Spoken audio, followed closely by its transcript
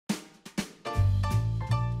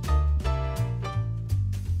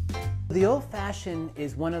The Old Fashioned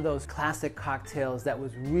is one of those classic cocktails that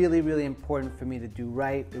was really, really important for me to do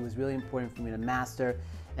right. It was really important for me to master.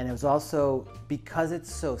 And it was also, because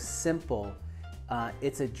it's so simple,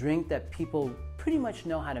 it's a drink that people pretty much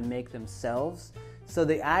know how to make themselves. So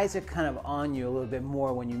the eyes are kind of on you a little bit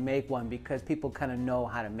more when you make one because people kind of know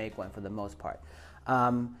how to make one for the most part.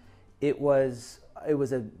 It was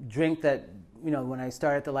a drink that, you know, when I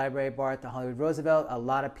started at the Library Bar at the Hollywood Roosevelt, a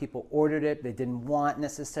lot of people ordered it. They didn't want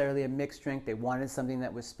necessarily a mixed drink. They wanted something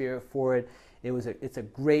that was spirit forward. It's a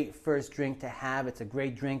great first drink to have. It's a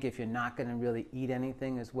great drink if you're not going to really eat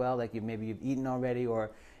anything as well, like maybe you've eaten already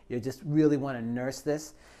or you just really want to nurse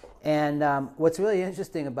this. And what's really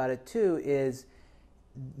interesting about it too is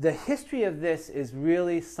the history of this is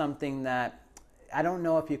really something that I don't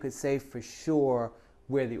know if you could say for sure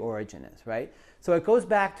where the origin is, right? So it goes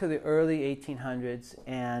back to the early 1800s,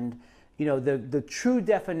 and you know the true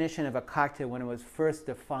definition of a cocktail when it was first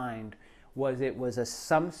defined was it was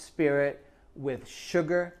some spirit with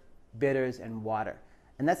sugar, bitters, and water.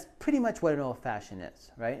 And that's pretty much what an old-fashioned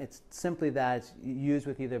is, right? It's simply that it's used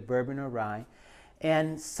with either bourbon or rye.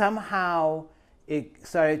 And somehow it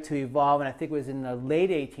started to evolve, and I think it was in the late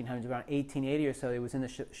 1800s, around 1880 or so, it was in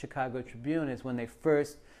the Chicago Tribune, is when they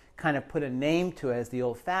first kind of put a name to it as the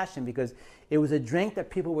old-fashioned, because it was a drink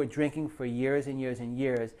that people were drinking for years and years and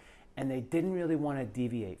years, and they didn't really want to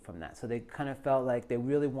deviate from that. So they kind of felt like they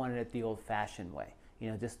really wanted it the old-fashioned way,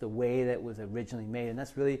 you know, just the way that it was originally made. And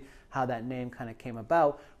that's really how that name kind of came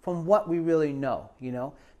about from what we really know, you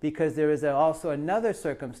know, because there is also another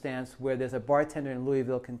circumstance where there's a bartender in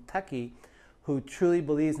Louisville, Kentucky, who truly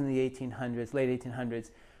believes in the 1800s, late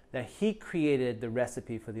 1800s, that he created the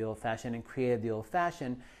recipe for the old-fashioned and created the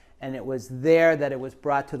old-fashioned. And it was there that it was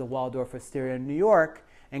brought to the Waldorf Astoria in New York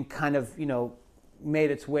and kind of, you know,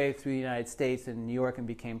 made its way through the United States and New York and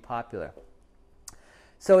became popular.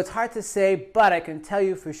 So it's hard to say, but I can tell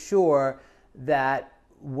you for sure that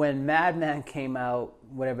when Madman came out,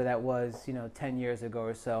 whatever that was, you know, 10 years ago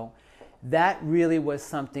or so, that really was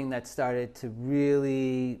something that started to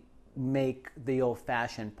really make the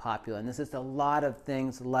old-fashioned popular. And this is a lot of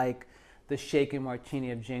things like the Shaken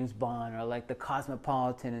Martini of James Bond, or like the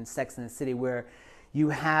Cosmopolitan in Sex and the City, where you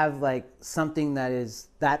have like something that is,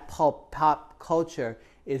 that pop culture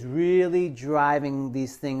is really driving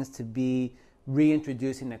these things to be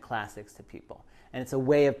reintroducing the classics to people. And it's a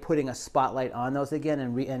way of putting a spotlight on those again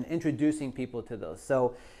and introducing people to those.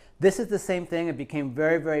 So this is the same thing. It became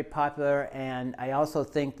very, very popular. And I also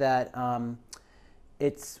think that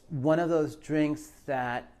it's one of those drinks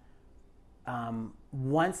that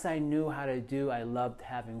once I knew how to do, I loved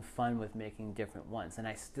having fun with making different ones, and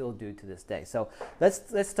I still do to this day. So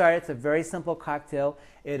let's start. It's a very simple cocktail.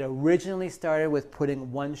 It originally started with putting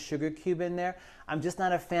 1 sugar cube in there. I'm just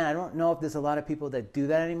not a fan. I don't know if there's a lot of people that do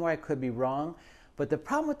that anymore. I could be wrong. But the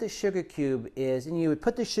problem with the sugar cube is, and you would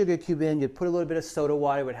put the sugar cube in, you'd put a little bit of soda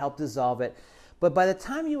water, it would help dissolve it. But by the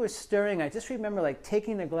time you were stirring, I just remember like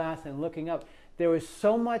taking the glass and looking up. There was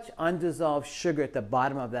so much undissolved sugar at the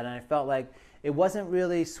bottom of that, and I felt like it wasn't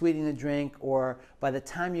really sweetening the drink, or by the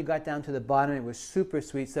time you got down to the bottom, it was super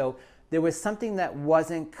sweet. So there was something that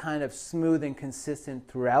wasn't kind of smooth and consistent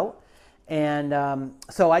throughout. And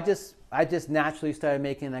so I just naturally started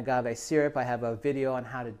making an agave syrup. I have a video on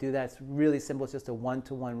how to do that. It's really simple. It's just a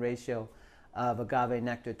 1-to-1 ratio of agave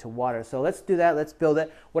nectar to water. So let's do that. Let's build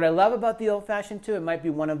it. What I love about the old-fashioned too, it might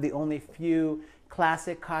be one of the only few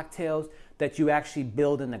classic cocktails that you actually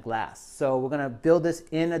build in the glass. So we're going to build this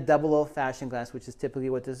in a double old-fashioned glass, which is typically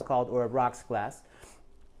what this is called, or a rocks glass.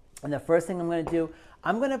 And the first thing I'm going to do,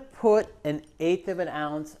 I'm going to put 1/8 of an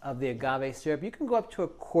ounce of the agave syrup. You can go up to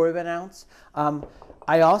 1/4 of an ounce.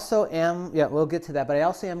 I also am, yeah, we'll get to that, but I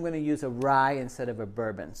also am going to use a rye instead of a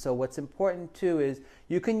bourbon. So what's important too is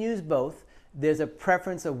you can use both. There's a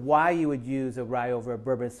preference of why you would use a rye over a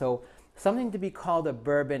bourbon. So something to be called a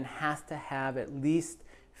bourbon has to have at least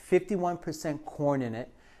 51% corn in it,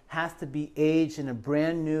 has to be aged in a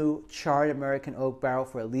brand new charred American oak barrel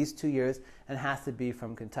for at least 2 years, and has to be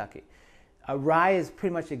from Kentucky. A rye is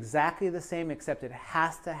pretty much exactly the same, except it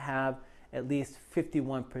has to have at least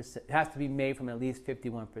 51%, it has to be made from at least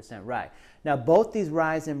 51% rye. Now both these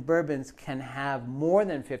ryes and bourbons can have more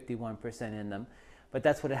than 51% in them, but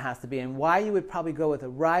that's what it has to be. And why you would probably go with a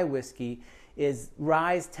rye whiskey is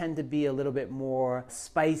ryes tend to be a little bit more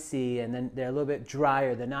spicy, and then they're a little bit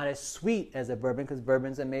drier. They're not as sweet as a bourbon because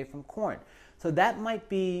bourbons are made from corn. So that might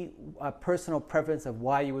be a personal preference of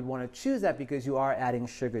why you would want to choose that, because you are adding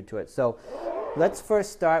sugar to it. So let's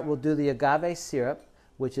first start. We'll do the agave syrup,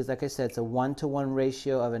 which is, like I said, it's a 1-to-1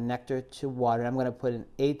 ratio of a nectar to water. I'm going to put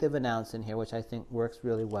 1/8 of an ounce in here, which I think works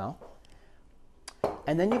really well.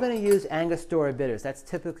 And then you're going to use Angostura Bitters. That's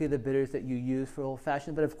typically the bitters that you use for old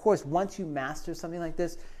fashioned. But of course, once you master something like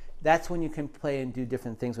this, that's when you can play and do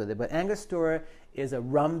different things with it. But Angostura is a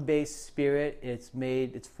rum-based spirit. It's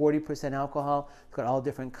 40% alcohol. It's got all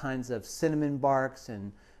different kinds of cinnamon barks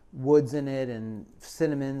and woods in it and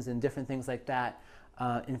cinnamons and different things like that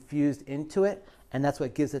infused into it. And that's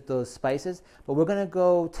what gives it those spices. But we're going to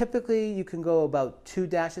go, typically you can go about 2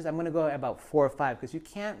 dashes. I'm going to go about 4 or 5 because you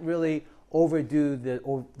can't really overdo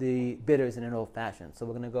the bitters in an old fashioned. So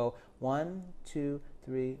we're going to go 1, 2,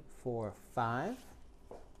 3, 4, 5.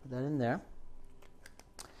 Put that in there.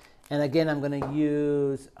 And again, I'm going to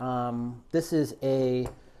use, this is a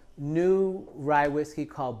new rye whiskey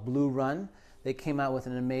called Blue Run. They came out with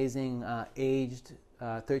an amazing aged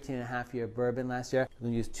 13.5-year bourbon last year. I'm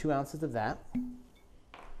going to use 2 ounces of that.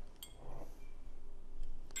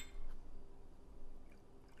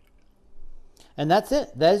 And that's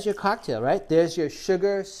it. That is your cocktail, right? There's your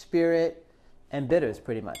sugar, spirit, and bitters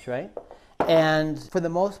pretty much, right? And for the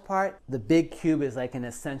most part, the big cube is like an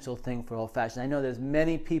essential thing for old fashioned. I know there's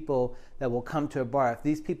many people that will come to a bar. If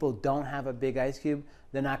these people don't have a big ice cube,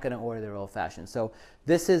 they're not going to order their old fashioned. So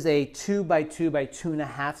this is a 2 by 2 by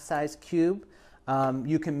 2.5 size cube.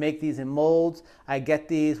 You can make these in molds. I get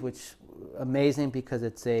these, which amazing because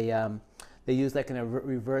it's a they use like a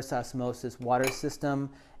reverse osmosis water system,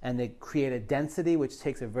 and they create a density which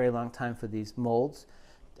takes a very long time for these molds.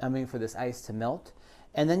 For this ice to melt.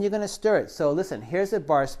 And then you're going to stir it. So listen, here's a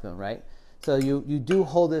bar spoon, right? So you do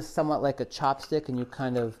hold this somewhat like a chopstick, and you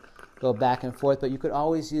kind of go back and forth, but you could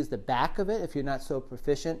always use the back of it if you're not so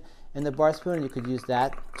proficient in the bar spoon. You could use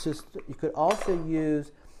that. You could also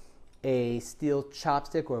use a steel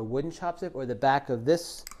chopstick or a wooden chopstick, or the back of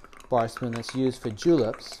this bar spoon that's used for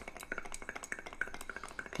juleps.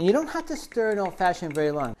 And you don't have to stir an old fashioned very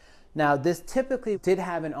long. Now, this typically did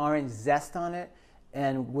have an orange zest on it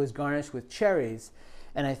and was garnished with cherries.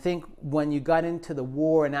 And I think when you got into the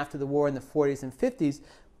war and after the war in the 40s and 50s,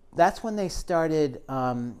 that's when they started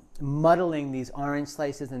muddling these orange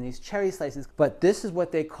slices and these cherry slices. But this is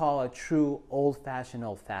what they call a true old-fashioned,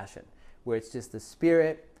 where it's just the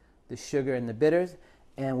spirit, the sugar, and the bitters.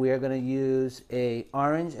 And we are going to use an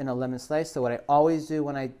orange and a lemon slice. So what I always do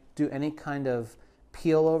when I do any kind of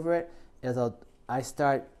peel over it is I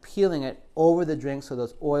start peeling it over the drink so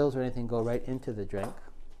those oils or anything go right into the drink.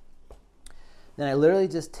 Then I literally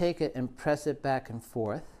just take it and press it back and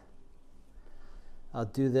forth. I'll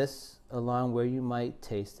do this along where you might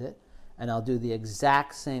taste it, and I'll do the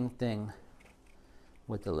exact same thing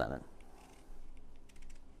with the lemon.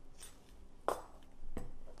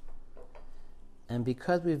 And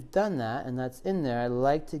because we've done that and that's in there, I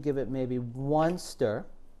like to give it maybe 1 stir.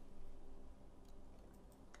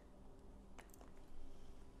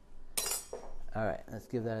 All right, let's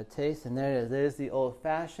give that a taste. And there it is. There's the old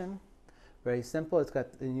fashioned. Very simple. It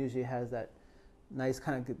usually has that nice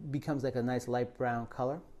kind of, becomes like a nice light brown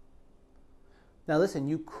color. Now listen,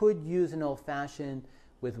 you could use an old fashioned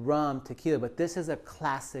with rum, tequila, but this is a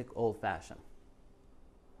classic old fashioned.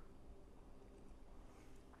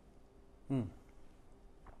 Woo!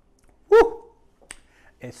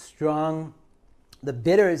 It's strong. The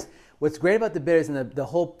bitters, what's great about the bitters and the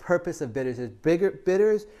whole purpose of bitters is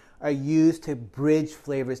bitters are used to bridge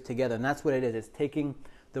flavors together, and that's what it is. It's taking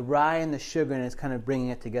the rye and the sugar and it's kind of bringing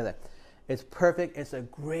it together. It's perfect. It's a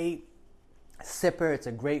great sipper. It's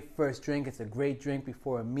a great first drink. It's a great drink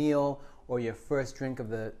before a meal or your first drink of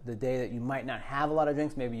the day that you might not have a lot of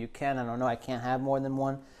drinks. Maybe you can. I don't know. I can't have more than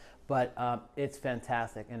one. But it's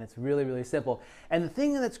fantastic, and it's really, really simple. And the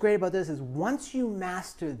thing that's great about this is once you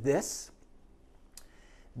master this,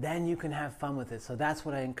 then you can have fun with it. So that's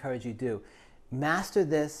what I encourage you to do. Master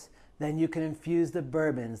this, then you can infuse the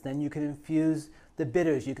bourbons, then you can infuse the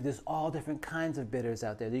bitters. There's all different kinds of bitters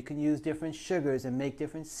out there. You can use different sugars and make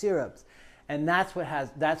different syrups. And that's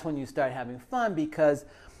when you start having fun, because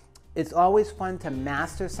it's always fun to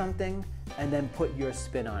master something and then put your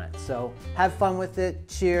spin on it. So have fun with it.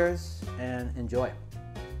 Cheers and enjoy.